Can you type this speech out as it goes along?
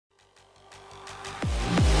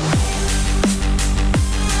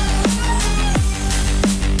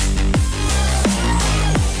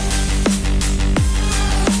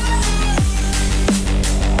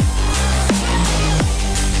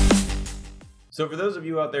So for those of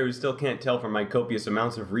you out there who still can't tell from my copious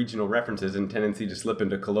amounts of regional references and tendency to slip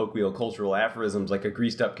into colloquial cultural aphorisms like a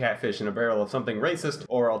greased up catfish in a barrel of something racist,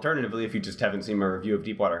 or alternatively if you just haven't seen my review of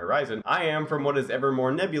Deepwater Horizon, I am from what is ever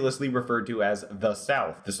more nebulously referred to as the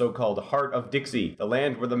South, the so-called heart of Dixie, the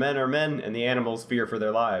land where the men are men and the animals fear for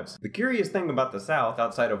their lives. The curious thing about the South,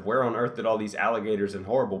 outside of where on earth did all these alligators and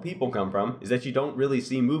horrible people come from, is that you don't really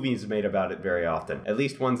see movies made about it very often, at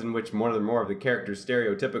least ones in which more of the character's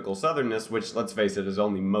stereotypical southernness, which let's face it is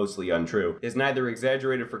only mostly untrue, is neither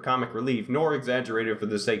exaggerated for comic relief nor exaggerated for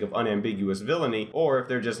the sake of unambiguous villainy, or if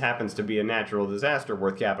there just happens to be a natural disaster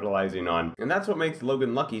worth capitalizing on. And that's what makes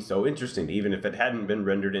Logan Lucky so interesting, even if it hadn't been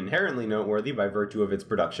rendered inherently noteworthy by virtue of its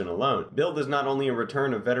production alone. Billed is not only a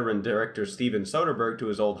return of veteran director Steven Soderbergh to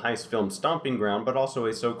his old heist film stomping ground, but also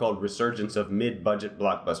a so-called resurgence of mid-budget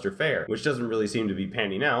blockbuster fare, which doesn't really seem to be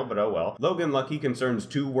panning out, but oh well. Logan Lucky concerns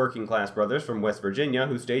two working-class brothers from West Virginia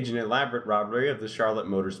who stage an elaborate robbery of the Charlotte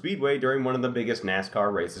Motor Speedway during one of the biggest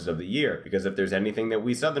NASCAR races of the year, because if there's anything that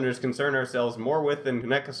we Southerners concern ourselves more with than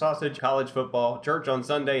Conecuh sausage, college football, church on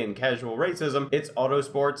Sunday, and casual racism, it's auto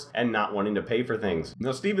sports and not wanting to pay for things.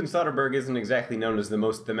 Now, Steven Soderbergh isn't exactly known as the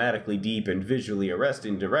most thematically deep and visually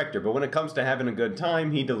arresting director, but when it comes to having a good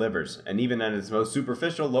time, he delivers. And even at its most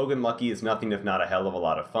superficial, Logan Lucky is nothing if not a hell of a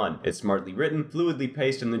lot of fun. It's smartly written, fluidly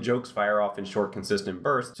paced, and the jokes fire off in short, consistent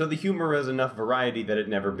bursts, so the humor has enough variety that it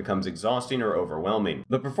never becomes exhausting or overwhelming.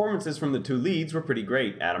 The performances from the two leads were pretty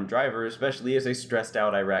great, Adam Driver especially as a stressed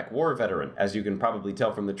out Iraq war veteran. As you can probably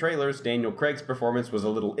tell from the trailers, Daniel Craig's performance was a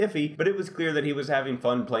little iffy, but it was clear that he was having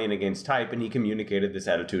fun playing against type and he communicated this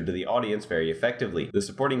attitude to the audience very effectively. The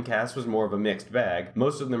supporting cast was more of a mixed bag.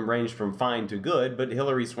 Most of them ranged from fine to good, but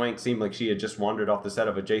Hilary Swank seemed like she had just wandered off the set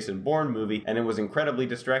of a Jason Bourne movie, and it was incredibly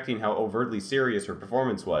distracting how overtly serious her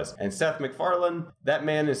performance was. And Seth MacFarlane, that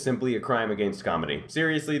man is simply a crime against comedy.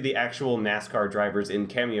 Seriously, the actual NASCAR drivers in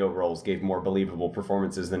cameo roles gave more believable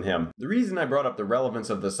performances than him. The reason I brought up the relevance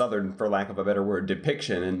of the Southern, for lack of a better word,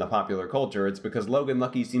 depiction in the popular culture, it's because Logan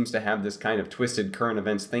Lucky seems to have this kind of twisted current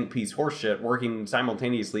events think piece horseshit working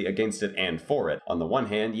simultaneously against it and for it. On the one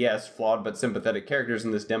hand, yes, flawed but sympathetic characters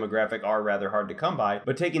in this demographic are rather hard to come by,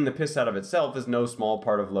 but taking the piss out of itself is no small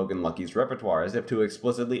part of Logan Lucky's repertoire, as if to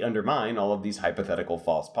explicitly undermine all of these hypothetical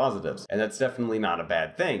false positives. And that's definitely not a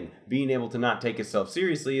bad thing. Being able to not take itself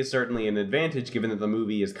seriously is certainly an advantage given that the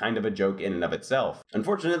movie is kind of a joke in and of itself.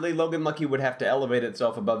 Unfortunately, Logan Lucky would have to elevate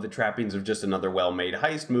itself above the trappings of just another well-made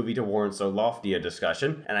heist movie to warrant so lofty a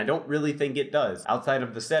discussion, and I don't really think it does. Outside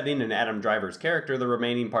of the setting and Adam Driver's character, the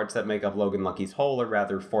remaining parts that make up Logan Lucky's whole are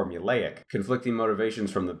rather formulaic. Conflicting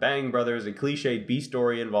motivations from the Bang brothers, a cliched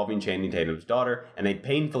B-story involving Channing Tatum's daughter, and a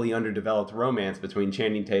painfully underdeveloped romance between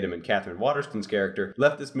Channing Tatum and Catherine Waterston's character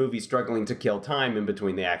left this movie struggling to kill time in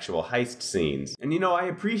between the actual heist scenes. And you know, I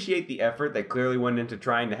appreciate the effort that clearly went into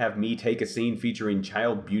trying to have me take a scene featuring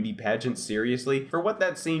child beauty pageants seriously. For what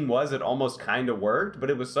that scene was, it almost kinda worked, but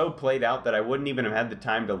it was so played out that I wouldn't even have had the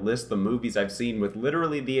time to list the movies I've seen with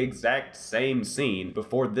literally the exact same scene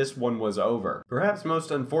before this one was over. Perhaps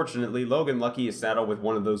most unfortunately, Logan Lucky is saddled with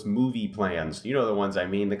one of those movie plans. You know the ones I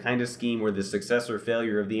mean, the kind of scheme where the success or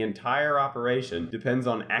failure of the entire operation depends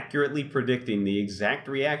on accurately predicting the exact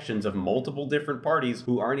reactions of multiple different parties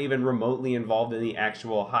who aren't even remotely involved in the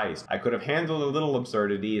actual heist. I could have handled a little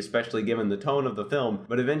absurdity, especially given the tone of the film,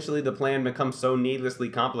 but eventually the plan becomes so needlessly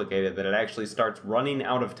complicated that it actually starts running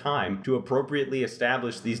out of time to appropriately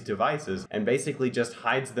establish these devices and basically just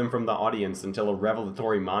hides them from the audience until a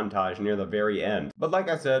revelatory montage near the very end. But like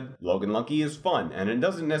I said, Logan Lucky is fun, and it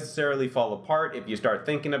doesn't necessarily fall apart if you start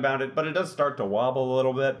thinking about it, but it does start to wobble a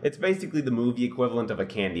little bit. It's basically the movie equivalent of a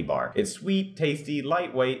candy bar. It's sweet, tasty,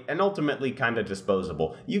 lightweight, and ultimately kinda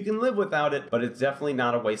disposable. You can live without it, but it's definitely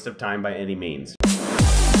not a waste of time by any means.